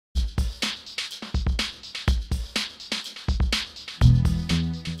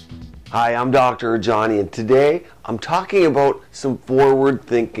Hi, I'm Dr. Johnny, and today I'm talking about some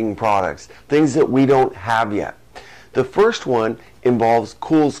forward-thinking products, things that we don't have yet. The first one involves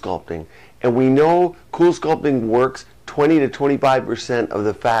cool sculpting, and we know cool sculpting works. 20 to 25% of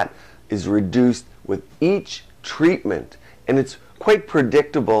the fat is reduced with each treatment, and it's quite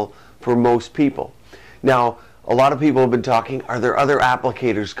predictable for most people. Now, a lot of people have been talking, are there other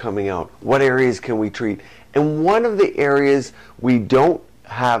applicators coming out? What areas can we treat? And one of the areas we don't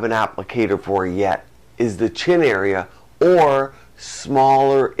have an applicator for yet is the chin area, or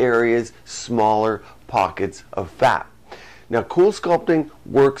smaller areas, smaller pockets of fat. Now, cool sculpting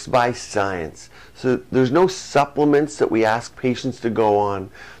works by science. So there's no supplements that we ask patients to go on.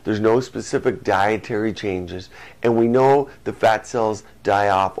 There's no specific dietary changes. And we know the fat cells die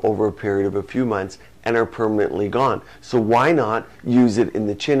off over a period of a few months and are permanently gone. So why not use it in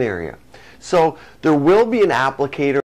the chin area? So there will be an applicator